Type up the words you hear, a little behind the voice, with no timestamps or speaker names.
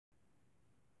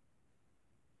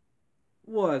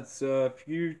What's up,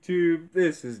 YouTube?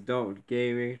 This is Dalton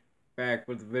Gaming, back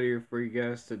with a video for you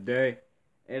guys today.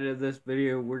 And in this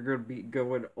video, we're going to be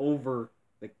going over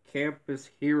the campus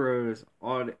heroes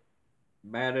on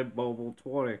Madden Mobile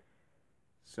 20.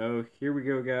 So here we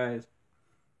go, guys.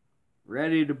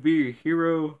 Ready to be a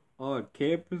hero on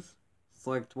campus?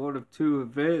 Select one of two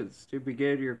events to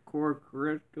begin your core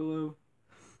curriculum.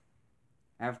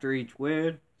 After each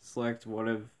win, select one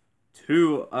of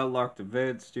two unlocked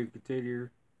events to continue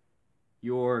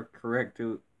your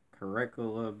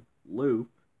curriculum loop.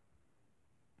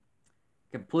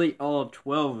 Complete all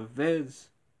 12 events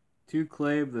to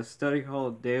claim the study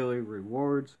hall daily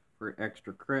rewards for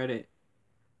extra credit,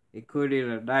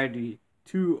 including a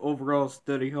 92 overall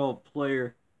study hall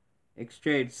player.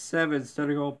 Exchange 7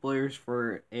 study hall players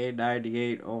for a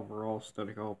 98 overall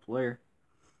study hall player.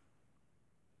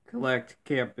 Collect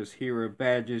campus hero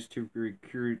badges to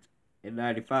recruit a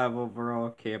 95 overall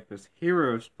campus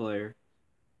heroes player.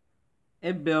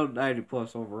 And build 90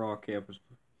 plus overall campus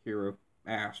hero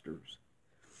masters.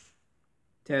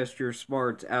 Test your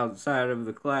smarts outside of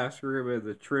the classroom in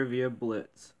the trivia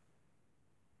blitz.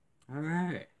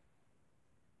 Alright.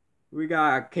 We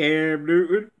got Cam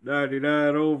Newton,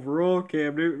 99 overall.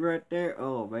 Cam Newton right there.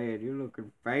 Oh man, you're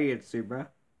looking fancy, bro.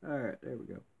 Alright, there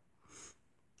we go.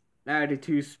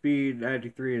 92 speed,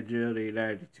 93 agility,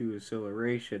 92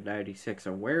 acceleration, 96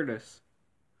 awareness.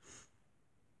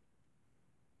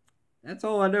 That's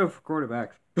all I know for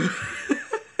quarterbacks.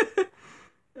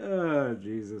 Oh,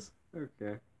 Jesus.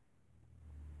 Okay.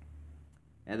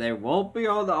 And they won't be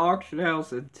on the auction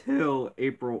house until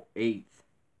April 8th.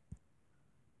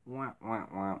 Wah, wah,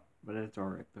 wah. But it's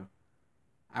alright, though.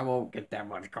 I won't get that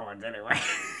much coins anyway.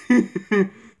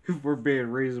 If we're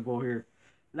being reasonable here.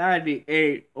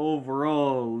 98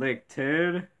 overall, Lick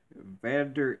 10,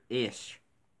 Vander Ish.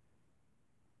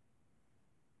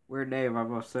 Weird name, I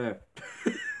must say.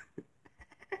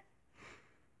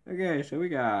 Okay, so we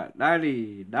got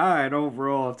 99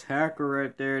 overall tackle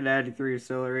right there, 93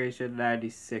 acceleration,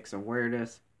 96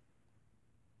 awareness,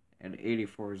 and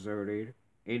 84 zoning,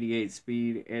 88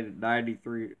 speed, and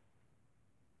 93.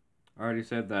 I already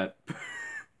said that.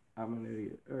 I'm an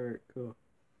idiot. Alright, cool.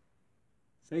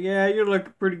 So yeah, you're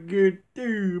looking pretty good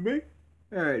too, man.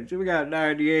 Alright, so we got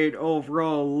 98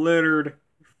 overall Leonard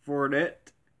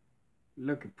Fournette.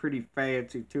 Looking pretty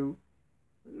fancy too.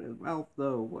 Look at his mouth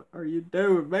though. What are you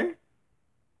doing, man?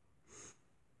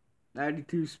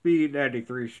 92 speed,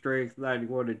 93 strength,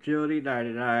 91 agility,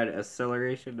 99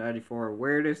 acceleration, 94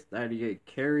 awareness, 98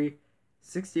 carry,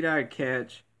 69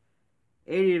 catch,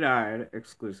 89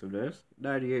 exclusiveness,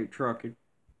 98 trucking.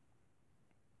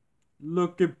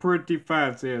 Looking pretty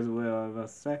fancy as well, I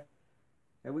must say.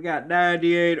 And we got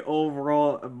 98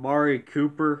 overall Amari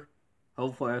Cooper.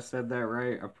 Hopefully I said that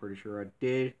right. I'm pretty sure I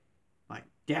did. Like,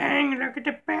 dang, look at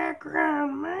the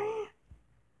background, man.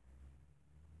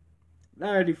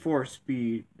 94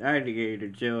 speed, 98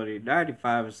 agility,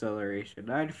 95 acceleration,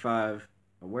 95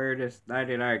 awareness,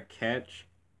 99 catch.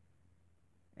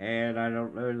 And I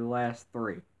don't know the last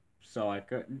three. So I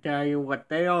couldn't tell you what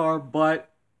they are, but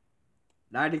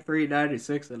 93,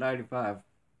 96, and 95.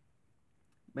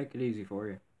 Make it easy for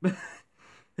you.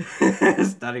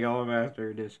 Study Hall Master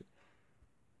Edition.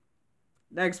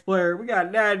 Next player, we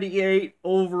got 98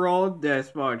 overall,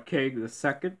 Desmond King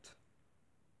II.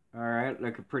 Alright,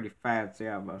 looking pretty fancy,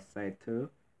 I must say, too.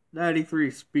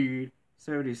 93 speed,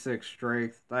 76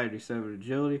 strength, 97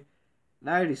 agility,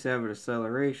 97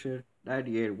 acceleration,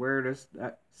 98 awareness,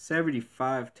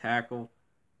 75 tackle.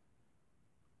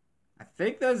 I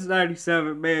think that's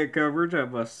 97 man coverage, I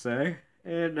must say.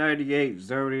 And 98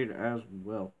 zoning as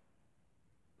well.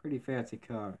 Pretty fancy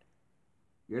card.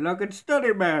 You're looking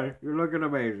stunning, man. You're looking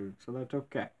amazing, so that's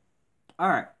okay.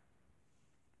 Alright.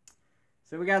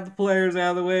 So we got the players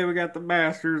out of the way. We got the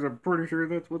masters. I'm pretty sure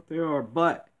that's what they are.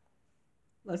 But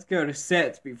let's go to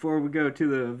sets before we go to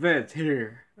the events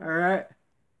here. Alright.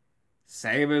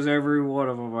 Same as every one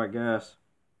of them, I guess.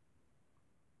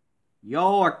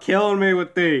 Y'all are killing me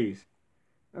with these.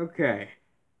 Okay.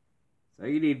 So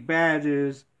you need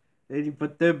badges. Then you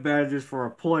put them badges for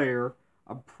a player.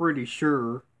 I'm pretty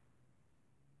sure.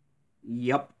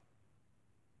 Yep.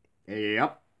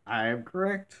 Yep. I am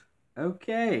correct.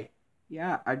 Okay.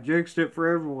 Yeah, I jinxed it for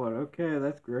everyone. Okay,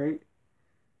 that's great.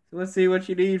 So let's see what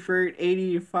you need for an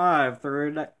 85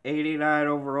 through an 89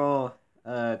 overall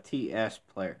TS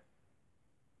player.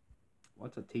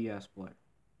 What's a TS player?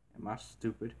 Am I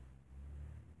stupid?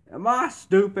 Am I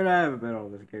stupid? I haven't been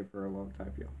on this game for a long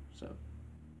time, y'all. So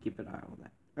keep an eye on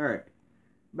that. Alright.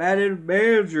 Madden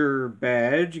Manager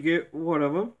badge. You get one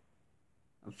of them.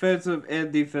 Offensive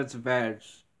and defensive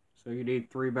badge. So you need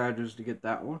 3 badges to get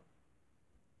that one.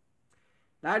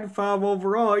 95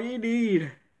 overall, you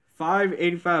need 5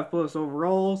 85 plus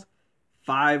overalls,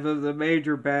 5 of the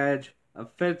major badge,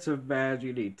 offensive badge,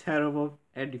 you need 10 of them,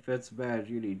 and defensive badge,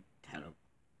 you need 10 of them.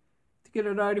 To get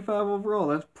a 95 overall,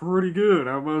 that's pretty good,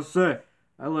 I must say.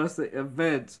 Unless the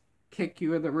events kick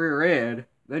you in the rear end,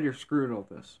 then you're screwed on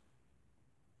this.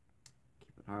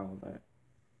 Keep an eye on that.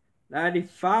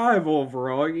 95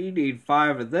 overall, you need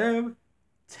 5 of them,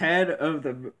 10 of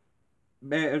the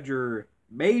major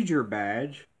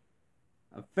badge.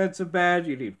 Offensive badge,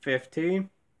 you need 15.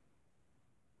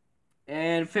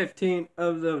 And 15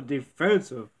 of the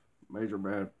defensive major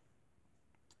badge.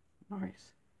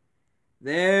 Nice.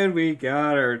 Then we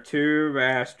got our 2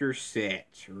 master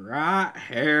sets right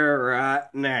here, right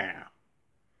now.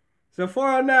 So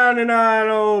for a 99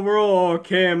 overall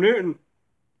Cam Newton,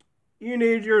 you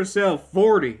need yourself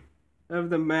 40 of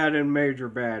the Madden major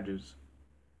badges.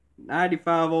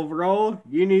 95 overall,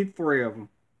 you need 3 of them.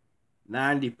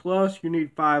 90 plus, you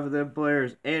need 5 of them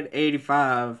players. And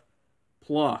 85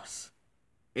 plus,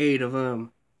 8 of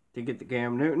them to get the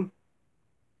Cam Newton.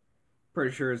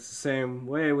 Pretty sure it's the same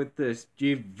way with this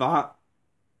Jadavon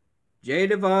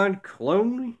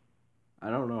Clowney. I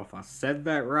don't know if I said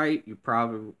that right. You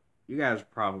guys are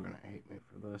probably going to hate me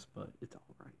for this, but it's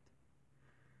alright.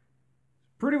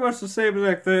 Pretty much the same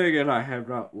exact thing, and I have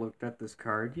not looked at this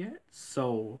card yet,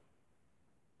 so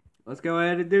let's go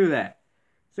ahead and do that.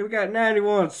 So we got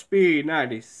 91 speed,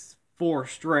 94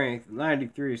 strength,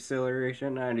 93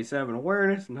 acceleration, 97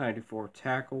 awareness, 94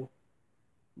 tackle,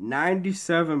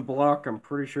 97 block. I'm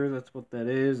pretty sure that's what that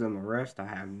is, and the rest I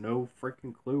have no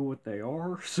freaking clue what they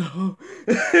are, so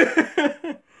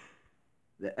the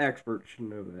expert should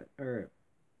know that. Alright.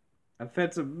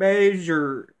 Offensive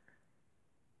major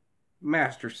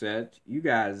master set. You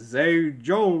got Zay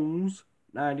Jones,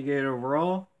 98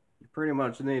 overall. You pretty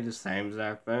much need the same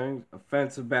exact things.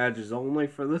 Offensive badges only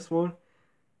for this one.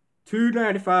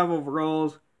 295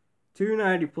 overalls,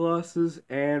 290 pluses,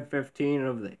 and 15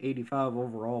 of the 85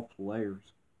 overall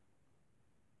players.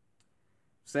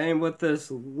 Same with this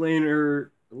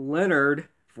Leonard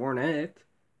Fournette.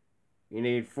 You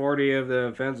need 40 of the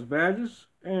offensive badges,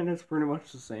 and it's pretty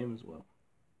much the same as well.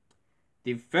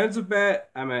 Defensive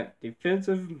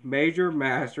major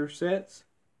master sets.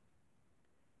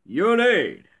 You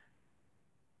need,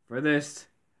 for this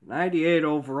 98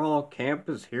 overall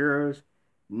campus heroes,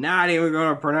 not even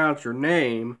going to pronounce your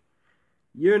name,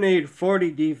 you need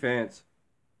 40 defense,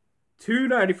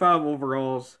 295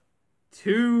 overalls,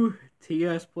 2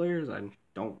 TS players. I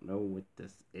don't know what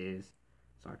this is,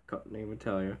 so I couldn't even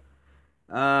tell you.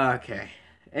 Okay,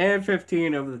 and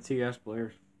 15 of the TS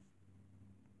players.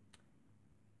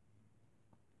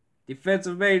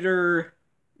 Defensive major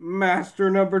master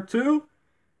number 2.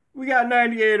 We got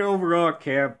 98 overall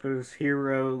campus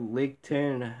hero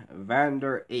Leighton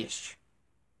Vander Esch.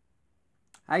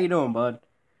 How you doing, bud?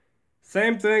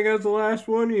 Same thing as the last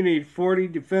one. You need 40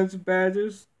 defensive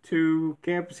badges, 2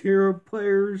 campus hero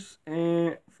players,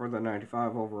 and for the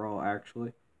 95 overall,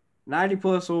 actually. 90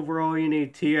 plus overall, you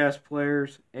need TS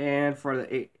players, and for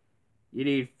the 8, you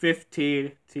need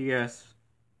 15 TS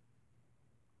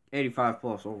 85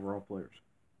 plus overall players.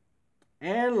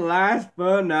 And last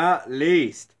but not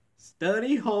least,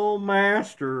 Study Hall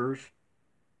Masters.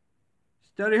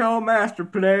 Study Hall Master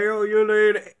player, you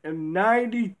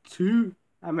need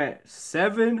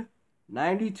 7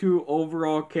 92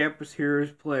 overall Campus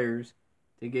Heroes players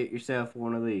to get yourself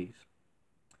one of these.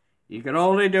 You can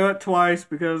only do it twice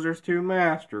because there's 2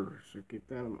 masters, so keep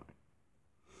that in mind.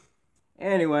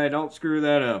 Anyway, don't screw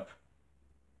that up.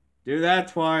 Do that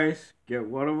twice, get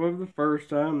one of them the first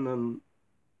time, then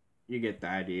you get the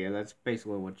idea. That's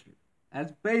basically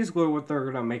what they're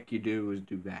gonna make you do, is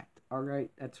do that.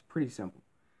 Alright, that's pretty simple.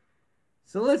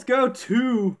 So let's go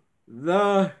to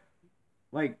the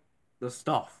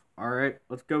stuff. Alright,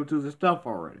 let's go to the stuff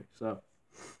already. So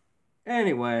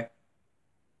anyway,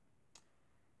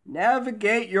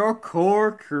 navigate your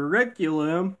core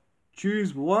curriculum.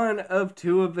 Choose one of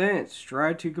 2 events.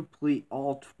 Try to complete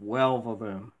all 12 of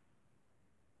them.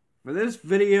 For this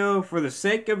video, for the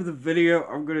sake of the video,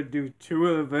 I'm going to do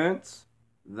 2 events.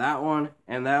 That one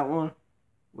and that one,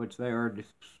 which they are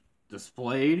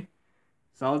displayed.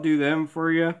 So I'll do them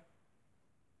for you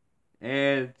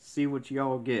and see what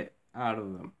y'all get out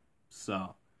of them.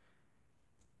 So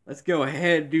let's go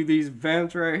ahead and do these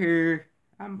events right here.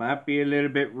 I might be a little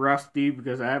bit rusty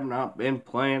because I have not been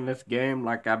playing this game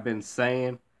like I've been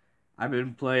saying. I've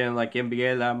been playing like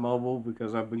NBA Live Mobile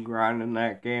because I've been grinding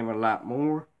that game a lot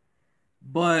more.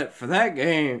 But for that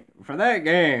game,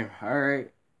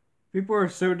 alright, People are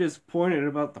so disappointed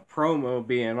about the promo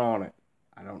being on it.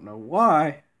 I don't know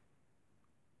why,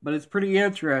 but it's pretty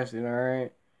interesting,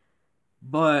 alright?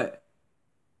 But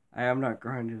I am not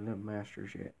grinding the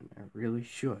Masters yet, and I really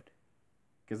should.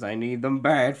 Because I need them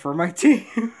bad for my team.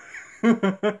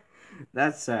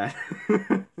 That's sad.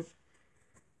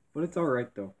 But it's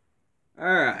alright, though.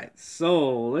 Alright,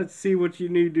 so let's see what you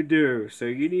need to do. So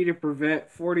you need to prevent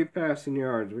 40 passing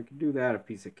yards. We can do that a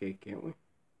piece of cake, can't we?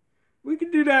 We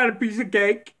can do that a piece of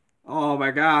cake. Oh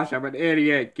my gosh, I'm an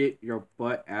idiot. Get your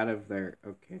butt out of there.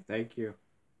 Okay, thank you.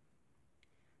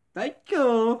 Thank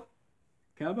you.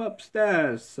 Come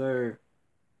upstairs, sir.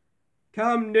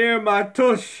 Come near my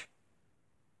tush.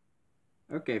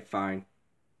 Okay, fine.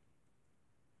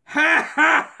 Ha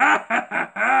ha ha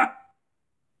ha ha!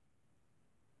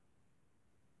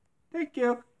 Thank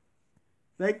you.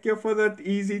 Thank you for the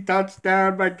easy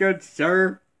touchdown, my good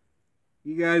sir.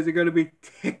 You guys are gonna be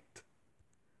ticked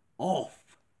off.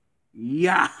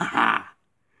 Yeah.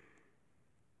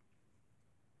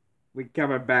 We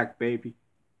coming back, baby.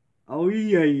 Oh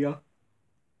yeah.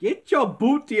 Get your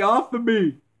booty off of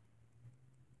me.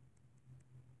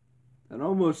 That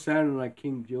almost sounded like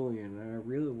King Julian, and I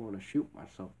really want to shoot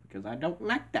myself because I don't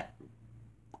like that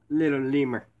little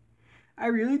lemur. I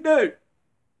really don't.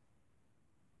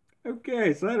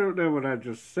 Okay, so I don't know what I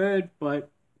just said, but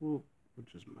we'll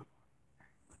just move on.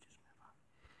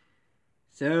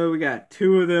 So we got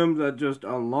 2 of them that just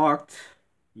unlocked.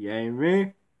 Yay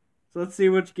me. So let's see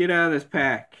what you get out of this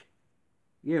pack.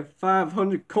 You get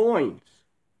 500 coins.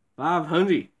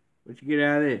 500. What you get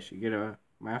out of this? You get a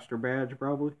master badge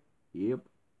probably? Yep.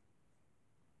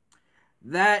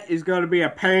 That is going to be a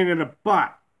pain in the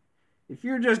butt. If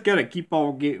you're just going to keep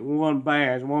on getting one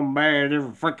badge every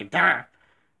freaking time,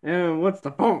 then what's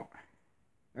the point?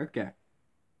 Okay.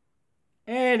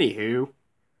 Anywho,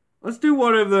 let's do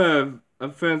one of the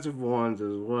offensive ones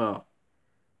as well.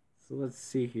 So let's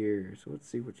see here. So let's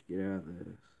see what you get out of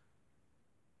this.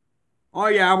 Oh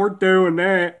yeah, we're doing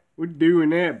that. We're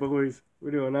doing that, boys.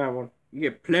 We're doing that one. You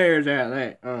get players out of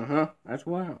that. Uh-huh. That's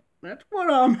what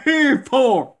I'm here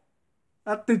for.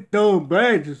 Not the dumb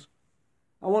badges.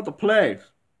 I want the players.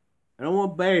 I don't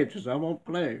want badges. I want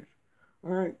players.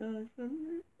 Alright, guys.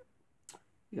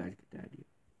 You guys get the idea.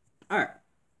 Alright.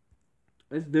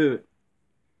 Let's do it.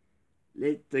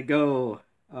 Let's go.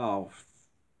 Oh.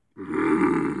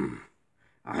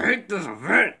 I hate this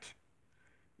event.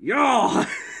 Yo.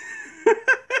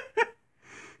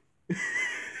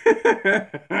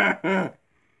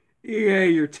 EA,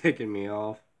 you're ticking me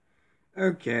off.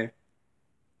 Okay.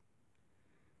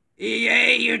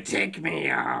 EA, you tick me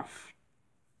off.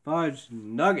 Fudge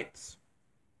nuggets.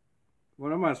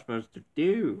 What am I supposed to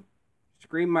do?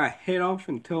 Scream my head off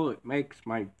until it makes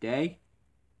my day?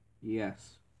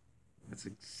 Yes. That's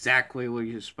exactly what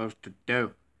you're supposed to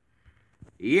do.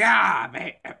 Yeah,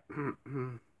 man.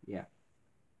 Yeah.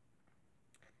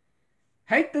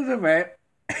 Hate this event.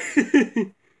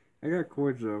 I got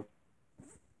cords though.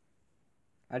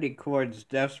 I need cords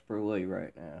desperately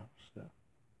right now. So.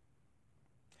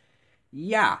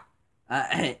 Yeah.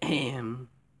 I am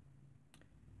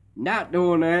not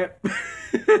doing that.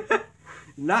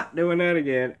 Not doing that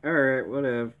again. Alright,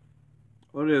 whatever.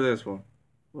 We'll do this one.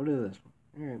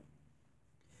 Alright.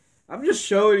 I'm just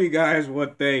showing you guys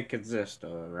what they consist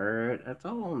of, alright? That's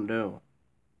all I'm doing.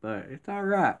 But it's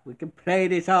alright. We can play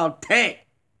this all day.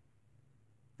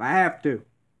 If I have to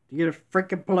get a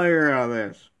freaking player out of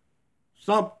this.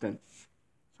 Something's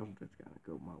gotta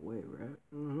go my way, right?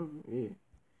 Yeah.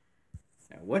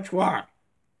 Now, which one?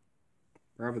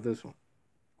 Probably this one.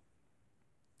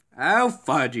 Oh,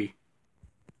 fudgy.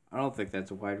 I don't think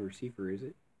that's a wide receiver, is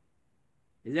it?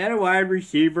 Is that a wide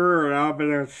receiver or I'm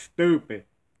being stupid?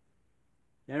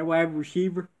 Is that a wide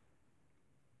receiver?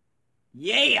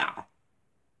 Yeah!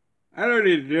 I don't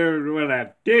need to do what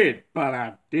I did, but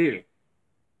I did it.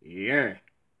 Yeah.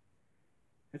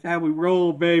 That's how we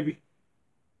roll, baby.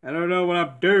 I don't know what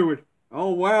I'm doing.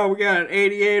 Oh, wow, we got an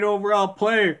 88 overall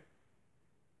player.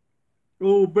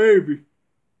 Oh, baby.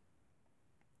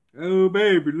 Oh,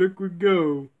 baby, look we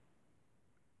go.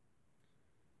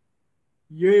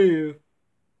 Yeah.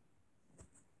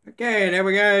 Okay, now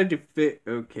we got a defeat.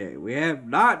 Okay, we have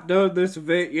not done this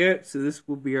event yet, so this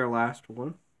will be our last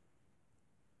one.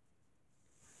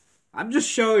 I'm just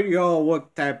showing y'all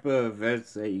what type of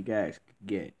events that you guys can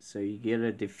get. So you get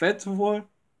a defensive one,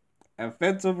 an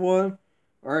offensive one,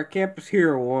 or a campus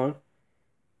hero one.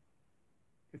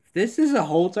 If this is a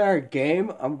whole entire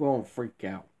game, I'm going to freak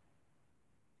out.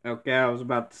 Okay, I was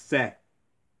about to say.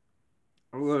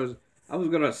 I was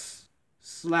gonna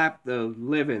slap the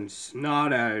living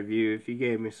snot out of you if you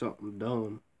gave me something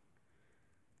dumb.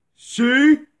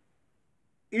 See?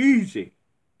 Easy.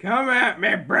 Come at me,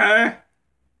 bruh.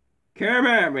 Come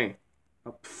at me.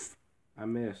 Oh, pff, I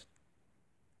missed.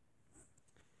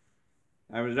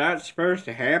 That was not supposed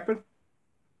to happen.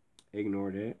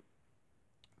 Ignore that.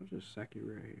 I'll just suck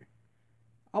you right here.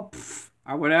 Oh, pff,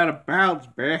 I went out of bounds,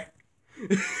 bruh.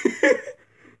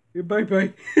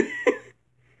 Bye-bye.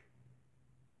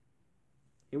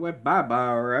 He went bye-bye,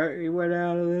 alright? He went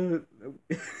out of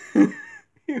the...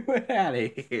 He went out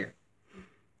of here.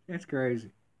 That's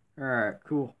crazy. Alright,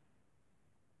 cool.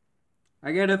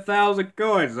 I get 1,000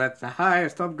 coins. That's the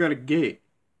highest I'm gonna get.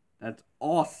 That's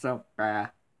awesome,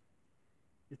 bruh.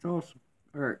 It's awesome.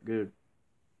 Alright, good.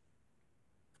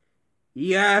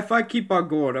 Yeah, if I keep on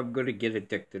going, I'm gonna get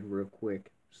addicted real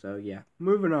quick. So, yeah.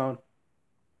 Moving on.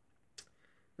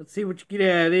 Let's see what you get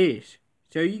out of this.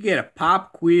 So, you get a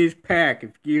pop quiz pack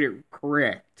if you get it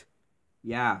correct.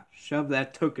 Yeah, shove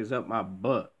that tookers up my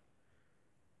butt.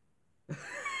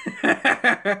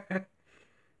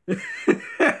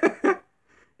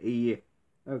 Yeah.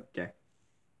 Okay.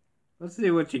 Let's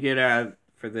see what you get out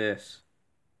for this.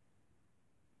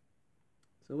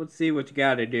 So let's see what you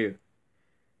got to do.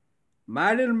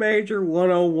 Madden Major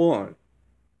 101.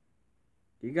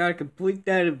 You got to complete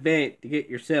that event to get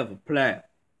yourself a plat.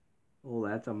 Oh,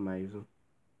 that's amazing.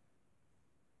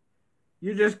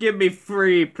 You just give me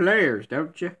free players,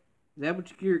 don't you? Is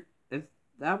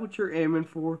that what you're aiming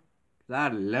for? 'Cause I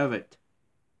love it.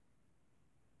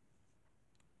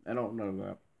 I don't know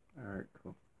that. Alright,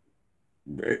 cool.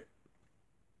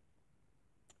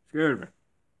 Excuse me.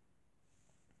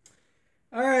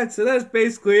 Alright, so that's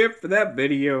basically it for that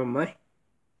video, man.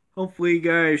 Hopefully you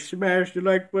guys smash the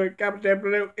like button, comment down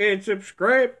below, and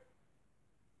subscribe.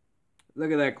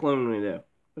 Look at that clone though.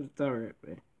 But it's alright,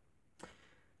 man.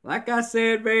 Like I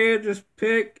said, man, just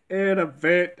pick an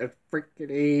event that's freaking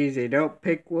easy. Don't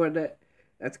pick one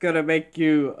that's gonna make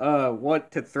you want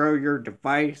to throw your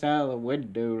device out of the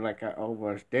window like I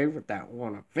almost did with that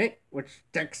one event, which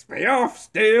ticks me off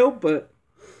still, but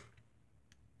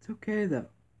it's okay though.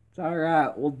 It's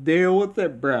alright. We'll deal with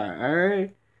it, bruh,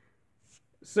 alright?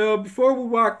 So before we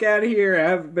walk out of here, I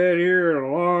haven't been here in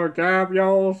a long time,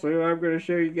 y'all, so I'm gonna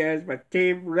show you guys my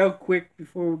team real quick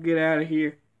before we get out of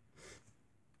here.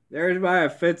 There's my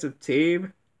offensive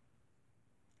team.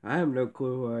 I have no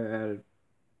clue who I added.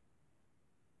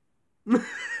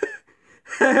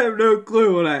 I have no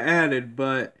clue what I added,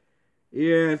 but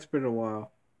yeah, it's been a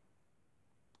while.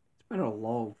 It's been a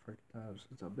long freaking time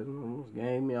since I've been on this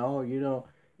game, y'all. You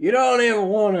don't even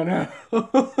want to know.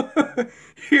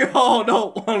 Y'all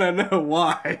don't want to know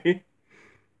why.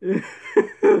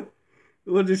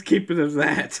 We'll just keep it as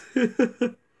that.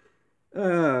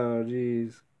 Oh,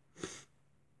 jeez.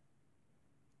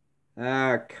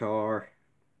 Ah, car.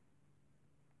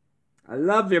 I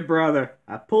love you, brother.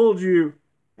 I pulled you.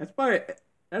 That's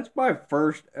my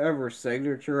first ever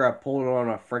signature I pulled on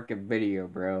a freaking video,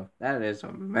 bro. That is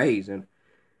amazing.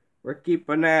 We're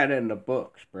keeping that in the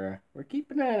books, bro. We're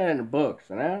keeping that in the books,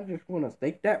 and I just want to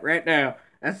state that right now.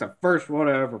 That's the first one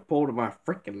I ever pulled in my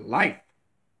freaking life.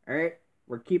 All right,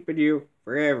 we're keeping you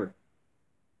forever.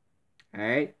 All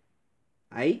right,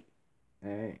 all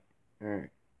right.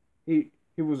 He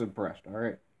was impressed. All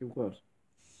right, he was.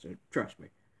 So trust me.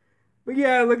 But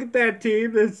yeah, look at that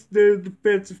team. That's the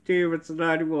defensive team. It's a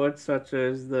 91, such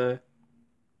as the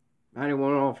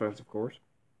 91 offense, of course.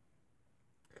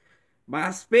 My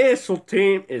special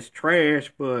team is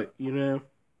trash, but, you know,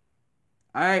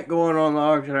 I ain't going on the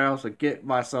auction house and getting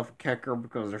myself a kicker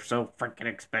because they're so freaking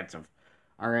expensive.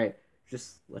 Alright,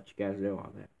 just let you guys know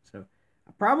on that. So,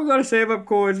 I'm probably going to save up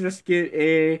coins just to get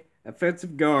a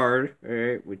offensive guard.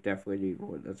 Alright, we definitely need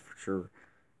one, that's for sure.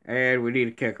 And we need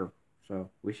a kicker. So,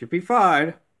 we should be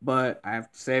fine, but I have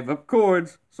to save up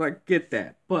coins so I can get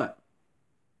that. But,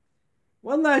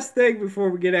 one last thing before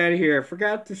we get out of here. I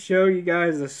forgot to show you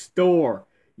guys the store.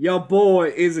 Your boy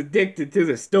is addicted to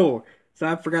the store. So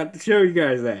I forgot to show you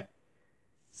guys that.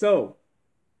 So,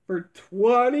 for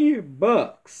 20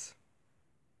 bucks,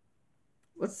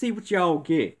 let's see what y'all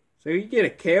get. So you get a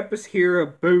Campus Hero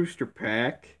booster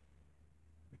pack,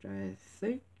 which I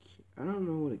don't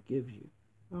know what it gives you.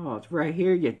 Oh, it's right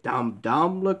here, you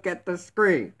dumb. Look at the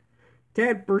screen.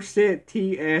 10%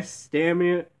 TS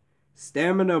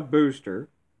stamina booster.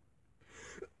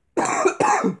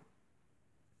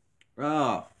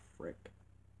 Oh, frick.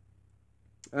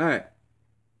 Alright.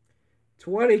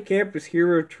 20 Campus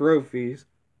Hero trophies.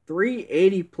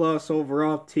 380 plus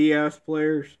overall TS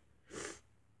players.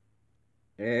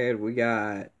 And we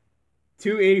got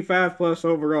 285 plus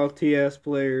overall TS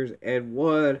players. And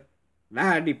one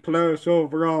 90 plus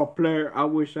overall player. I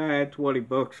wish I had 20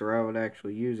 bucks or I would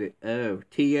actually use it. Oh,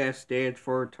 TS stands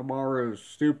for Tomorrow's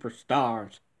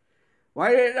Superstars.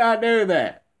 Why didn't I do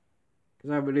that?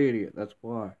 Because I'm an idiot, that's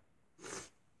why.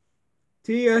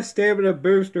 TS Stamina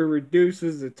Booster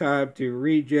reduces the time to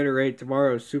regenerate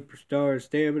Tomorrow's Superstar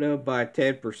stamina by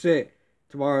 10%.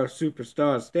 Tomorrow's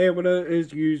Superstar stamina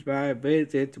is used by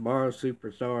events in Tomorrow's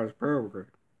Superstars program.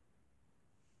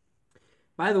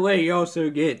 By the way, you also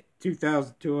get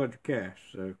 2,200 cash,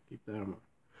 so keep that in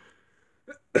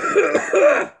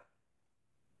mind.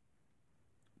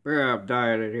 Bro, I'm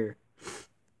dying in here.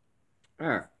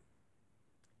 Alright.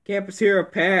 Campus Hero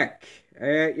Pack.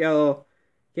 Alright, y'all.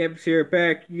 Campus Hero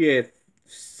Pack, you get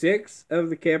 6 of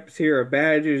the Campus Hero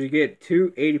badges. You get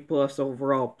 2 80 plus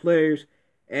overall players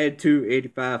and 2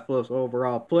 85 plus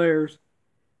overall players.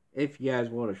 If you guys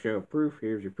want to show proof,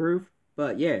 here's your proof.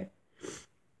 But yeah.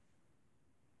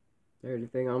 There's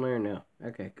anything on there now.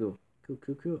 Okay, cool.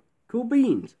 Cool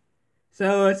beans.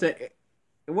 So it's a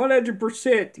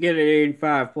 100% to get an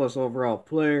 85 plus overall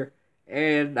player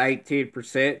and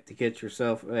 19% to get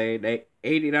yourself an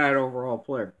 89 overall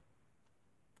player.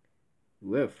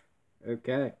 Woof.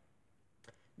 Okay.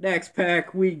 Next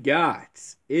pack we got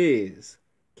is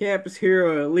Campus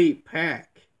Hero Elite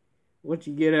Pack. What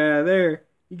you get out of there?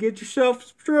 You get yourself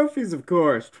some trophies, of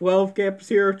course. 12 Campus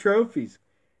Hero trophies.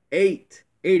 8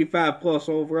 85 plus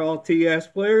overall TS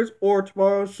players or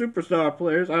Tomorrow's Superstar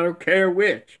players. I don't care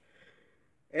which.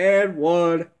 And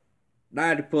 1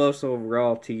 90 plus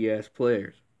overall TS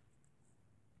players.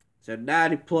 So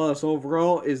 90 plus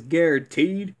overall is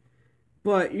guaranteed.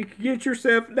 But you can get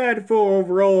yourself 94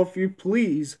 overall if you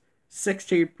please.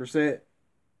 16%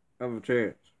 of a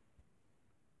chance.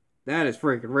 That is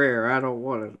freaking rare. I don't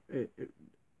want to.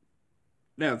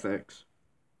 No thanks.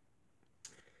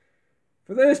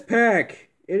 For this pack,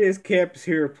 it is Campus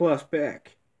Hero Plus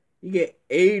pack. You get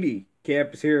 80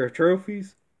 Campus Hero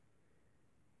trophies.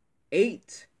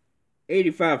 8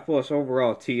 85 plus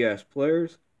overall TS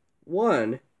players.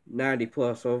 1 90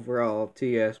 plus overall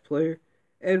TS player.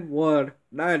 And 1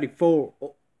 95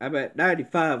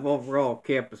 overall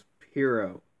Campus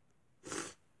Hero.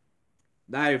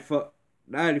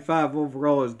 95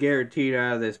 overall is guaranteed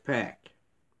out of this pack.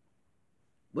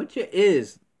 Which it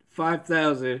is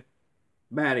 5,000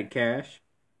 Madden cash.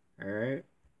 Alright.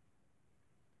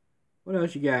 What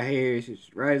else you got here? It's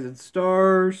just Rising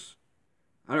Stars.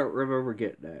 I don't remember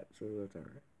getting that, so that's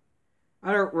alright.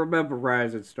 I don't remember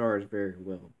Rising Stars very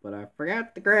well, but I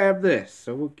forgot to grab this,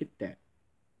 so we'll get that.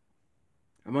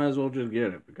 I might as well just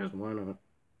get it, because why not?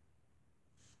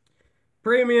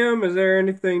 Premium, is there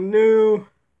anything new?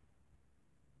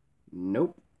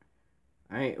 Nope.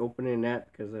 I ain't opening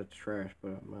that because that's trash,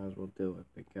 but I might as well do it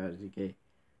because you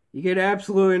get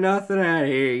absolutely nothing out of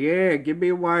here. Yeah, give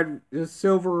me a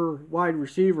silver wide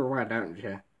receiver, why don't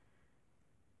you?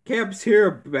 Campus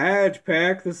Hero badge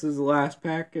pack. This is the last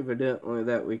pack, evidently,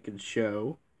 that we can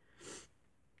show.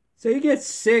 So you get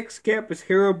 6 Campus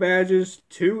Hero badges,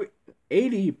 2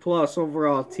 80 plus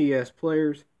overall TS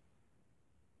players,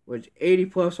 which 80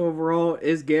 plus overall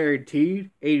is guaranteed.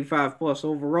 85 plus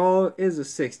overall is a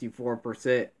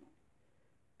 64%.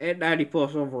 And 90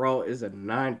 plus overall is a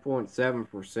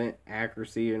 9.7%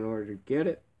 accuracy in order to get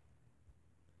it.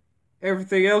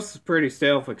 Everything else is pretty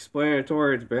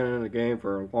self-explanatory. It's been in the game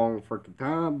for a long freaking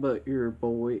time, but your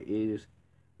boy is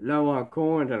low on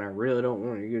coins, and I really don't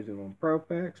want to use it on Pro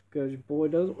Packs because your boy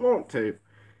doesn't want to.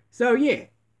 So yeah.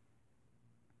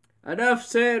 Enough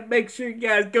said. Make sure you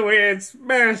guys go ahead and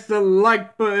smash the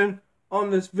like button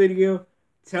on this video.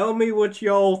 Tell me what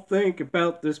y'all think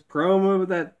about this promo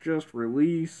that just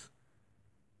released.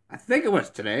 I think it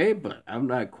was today, but I'm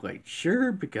not quite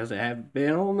sure because I haven't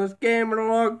been on this game in a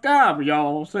long time,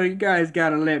 y'all. So you guys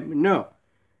gotta let me know.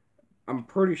 I'm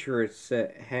pretty sure it's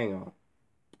set. Hang on.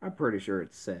 I'm pretty sure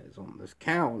it says on this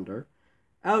calendar.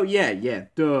 Oh, yeah,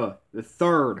 duh. The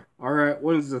 3rd. Alright,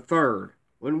 when's the 3rd?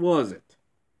 When was it?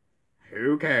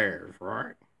 Who cares,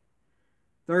 right?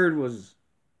 3rd was...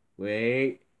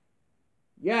 Wait.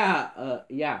 Yeah,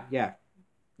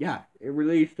 it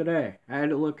released today. I had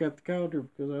to look at the calendar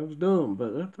because I was dumb,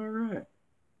 but that's alright.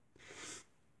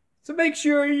 So make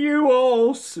sure you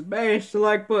all smash the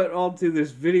like button onto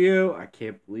this video. I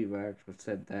can't believe I actually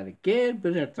said that again,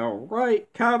 but that's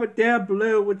alright. Comment down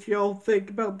below what y'all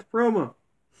think about the promo.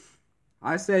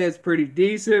 I say it's pretty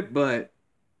decent, but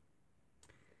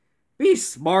be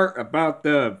smart about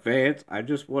the event. I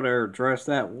just want to address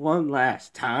that one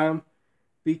last time.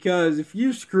 Because if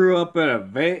you screw up an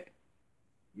event,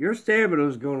 your stamina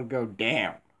is going to go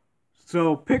down.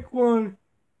 So pick one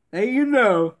that you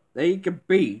know that you can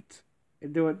beat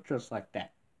and do it just like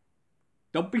that.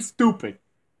 Don't be stupid.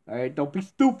 Alright, don't be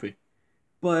stupid.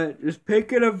 But just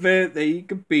pick an event that you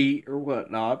can beat or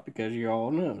whatnot, because you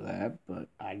all know that. But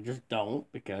I just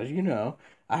don't, because,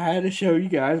 I had to show you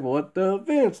guys what the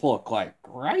events look like,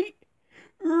 right?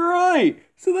 Right.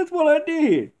 So that's what I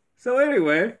did. So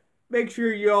anyway, make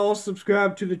sure y'all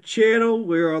subscribe to the channel.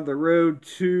 We're on the road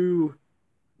to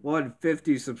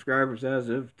 150 subscribers as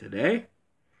of today.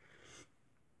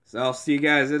 So I'll see you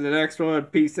guys in the next one.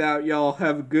 Peace out, y'all.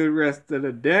 Have a good rest of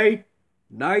the day,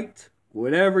 night,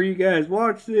 whenever you guys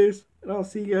watch this. And I'll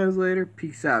see you guys later.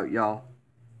 Peace out, y'all.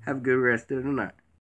 Have a good rest of the night.